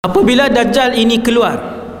Apabila Dajjal ini keluar,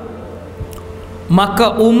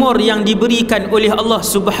 maka umur yang diberikan oleh Allah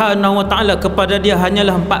Subhanahu wa taala kepada dia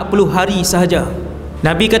hanyalah 40 hari sahaja.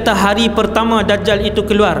 Nabi kata hari pertama Dajjal itu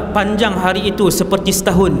keluar, panjang hari itu seperti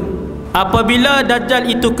setahun. Apabila Dajjal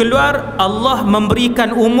itu keluar, Allah memberikan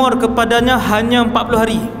umur kepadanya hanya 40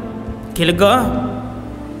 hari. Okay, lega.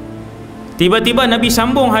 Tiba-tiba Nabi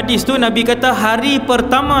sambung hadis tu. Nabi kata hari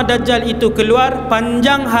pertama Dajjal itu keluar,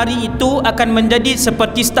 panjang hari itu akan menjadi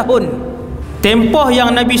seperti setahun. Tempoh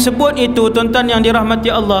yang Nabi sebut itu, tuan-tuan yang dirahmati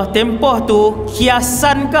Allah, tempoh tu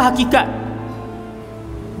hiasan ke hakikat?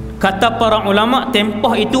 Kata para ulama,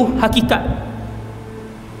 tempoh itu hakikat.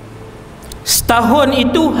 Setahun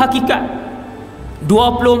itu hakikat.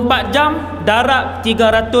 24 jam darab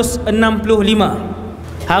 365.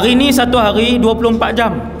 Hari ni satu hari 24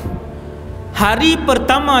 jam. Hari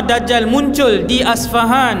pertama Dajjal muncul di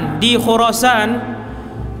Asfahan, di Khurasan,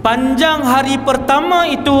 panjang hari pertama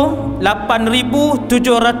itu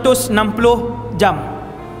 8,760 jam.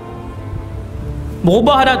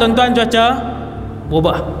 Berubah tak tuan-tuan cuaca?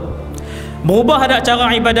 Berubah. Berubah tak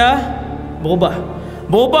cara ibadah? Berubah.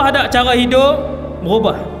 Berubah tak cara hidup?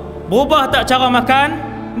 Berubah. Berubah tak cara makan?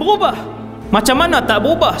 Berubah. Macam mana tak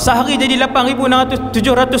berubah? Sehari jadi 8,760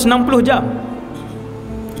 jam.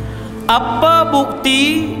 Apa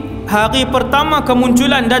bukti hari pertama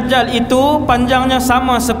kemunculan Dajjal itu panjangnya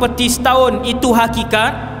sama seperti setahun? Itu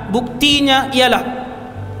hakikat. Buktinya ialah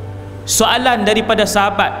soalan daripada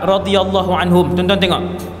sahabat radhiyallahu anhum. Tuan-tuan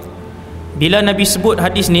tengok, bila Nabi sebut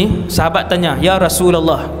hadis ni, sahabat tanya, ya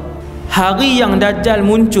Rasulullah, hari yang Dajjal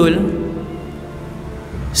muncul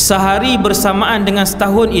sehari bersamaan dengan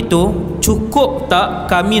setahun itu, cukup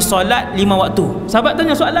tak kami solat 5 waktu? Sahabat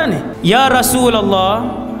tanya soalan ni. Ya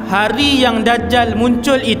Rasulullah, hari yang Dajjal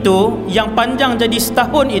muncul itu, yang panjang jadi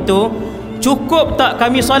setahun itu, cukup tak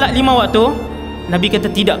kami solat 5 waktu? Nabi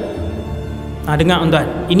kata tidak. Dengar tuan,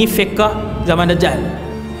 ini fiqh zaman Dajjal.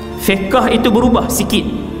 Fiqh itu berubah sikit.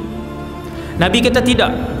 Nabi kata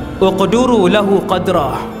tidak. Uqduru lahu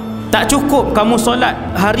qadrah. Tak cukup kamu solat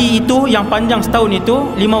hari itu yang panjang setahun itu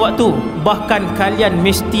 5 waktu. Bahkan kalian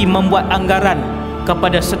mesti membuat anggaran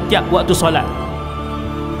kepada setiap waktu solat.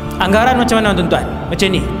 Anggaran macam mana tuan-tuan?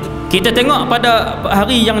 Macam ni. Kita tengok pada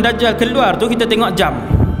hari yang Dajjal keluar tu, kita tengok jam.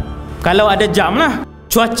 Kalau ada jam lah.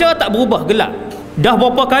 Cuaca tak berubah, gelap. Dah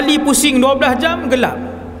berapa kali pusing 12 jam, gelap.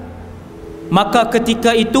 Maka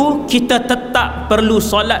ketika itu kita tetap perlu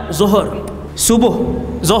solat zuhur, subuh,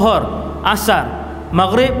 zuhur, asar,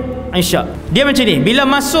 maghrib, isyak. Dia macam ni. Bila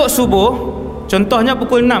masuk subuh, contohnya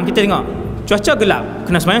pukul 6, kita tengok cuaca gelap,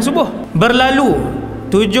 kena sembahyang subuh. Berlalu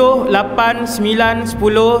 7, 8, 9,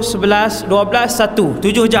 10, 11, 12, 1,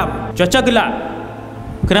 7 jam, cuaca gelap.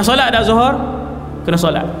 Kena solat tak zuhur? Kena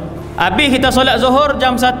solat. Habis kita solat zuhur,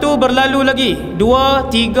 jam 1 berlalu lagi, 2,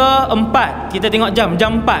 3, 4. Kita tengok jam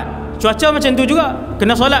 4. Cuaca macam tu juga.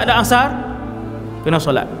 Kena solat tak asar? Kena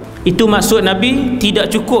solat. Itu maksud Nabi, tidak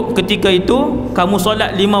cukup ketika itu kamu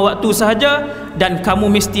solat 5 waktu sahaja dan kamu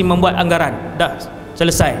mesti membuat anggaran. Dah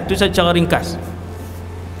selesai. Itu secara ringkas.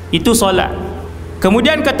 Itu solat.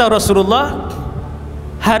 Kemudian kata Rasulullah,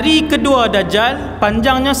 hari kedua Dajjal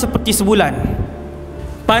panjangnya seperti sebulan.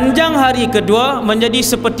 Panjang hari kedua menjadi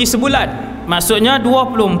seperti sebulan. Maksudnya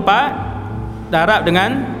 24 darab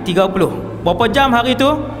dengan 30. Berapa jam hari itu?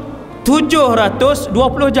 720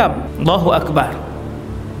 jam. Allahu Akbar.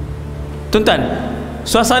 Tuan-tuan,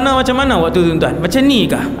 suasana macam mana waktu tu tuan-tuan? Macam ni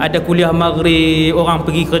kah? Ada kuliah maghrib, orang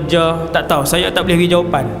pergi kerja? Tak tahu, saya tak boleh beri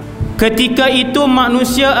jawapan. Ketika itu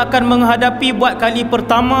manusia akan menghadapi buat kali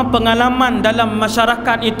pertama pengalaman dalam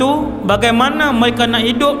masyarakat itu, bagaimana mereka nak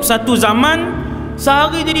hidup satu zaman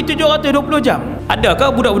sehari jadi 720 jam.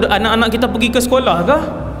 Adakah budak-budak anak-anak kita pergi ke sekolah kah?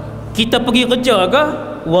 Kita pergi kerja kah?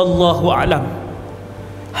 Wallahu a'lam.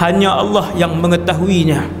 Hanya Allah yang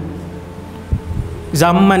mengetahuinya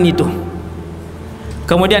zaman itu.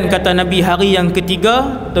 Kemudian kata Nabi, hari yang ketiga,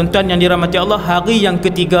 tuan-tuan yang dirahmati Allah, hari yang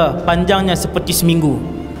ketiga panjangnya seperti seminggu.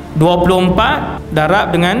 24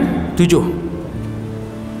 darab dengan 7,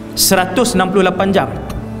 168 jam.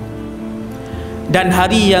 Dan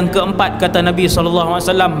hari yang keempat, kata Nabi SAW,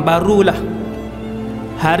 barulah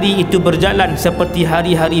hari itu berjalan seperti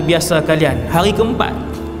hari-hari biasa kalian. Hari keempat.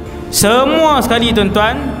 Semua sekali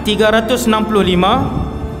tuan-tuan, 365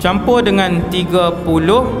 campur dengan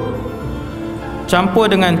 30,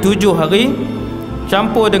 campur dengan 7 hari,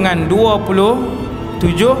 campur dengan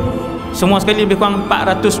 27, semua sekali lebih kurang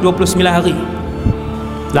 429 hari.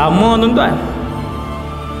 Lama tuan-tuan.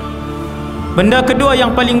 Benda kedua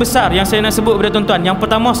yang paling besar yang saya nak sebut kepada tuan-tuan, yang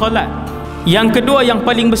pertama solat. Yang kedua yang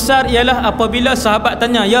paling besar ialah apabila sahabat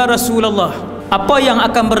tanya, ya Rasulullah, apa yang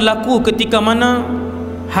akan berlaku ketika mana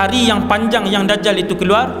hari yang panjang yang Dajjal itu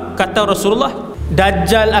keluar, kata Rasulullah,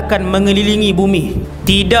 Dajjal akan mengelilingi bumi.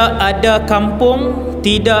 Tidak ada kampung,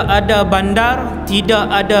 tidak ada bandar, tidak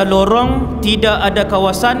ada lorong, tidak ada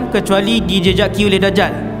kawasan kecuali dijejaki oleh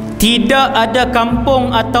Dajjal. Tidak ada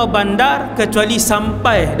kampung atau bandar kecuali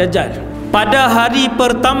sampai Dajjal. Pada hari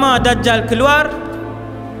pertama Dajjal keluar,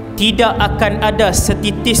 tidak akan ada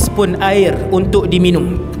setitis pun air untuk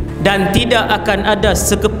diminum, dan tidak akan ada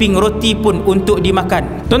sekeping roti pun untuk dimakan.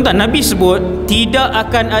 Tuan-tuan, Nabi sebut tidak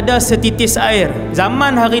akan ada setitis air.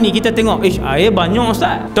 Zaman hari ni kita tengok, air banyak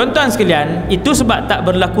Ustaz. Tuan-tuan sekalian, itu sebab tak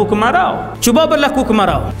berlaku kemarau. Cuba berlaku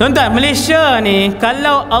kemarau. Tuan-tuan, Malaysia ni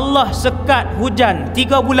kalau Allah sekat hujan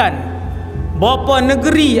 3 bulan, berapa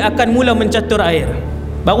negeri akan mula mencatur air?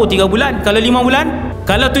 Baru 3 bulan. Kalau 5 bulan,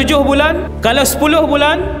 kalau 7 bulan, kalau 10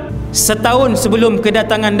 bulan. Setahun sebelum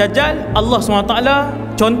kedatangan Dajjal, Allah SWT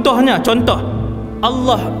contoh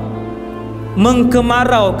Allah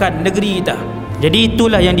mengkemaraukan negeri kita. Jadi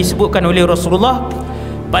itulah yang disebutkan oleh Rasulullah,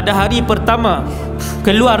 pada hari pertama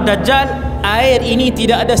keluar Dajjal, air ini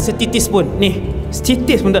tidak ada setitis pun. Ni,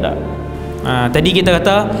 setitis pun tak ada. Tadi kita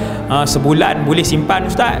kata sebulan boleh simpan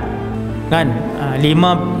Ustaz, kan?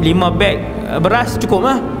 5 beg beras cukup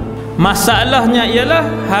lah. Masalahnya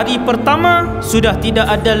ialah hari pertama sudah tidak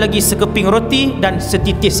ada lagi sekeping roti dan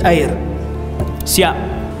setitis air. Siap.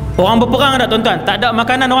 Orang berperang tak tuan-tuan? Tak ada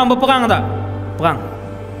makanan, orang berperang tak? Perang.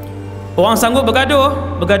 Orang sanggup bergaduh?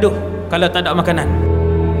 Bergaduh kalau tak ada makanan.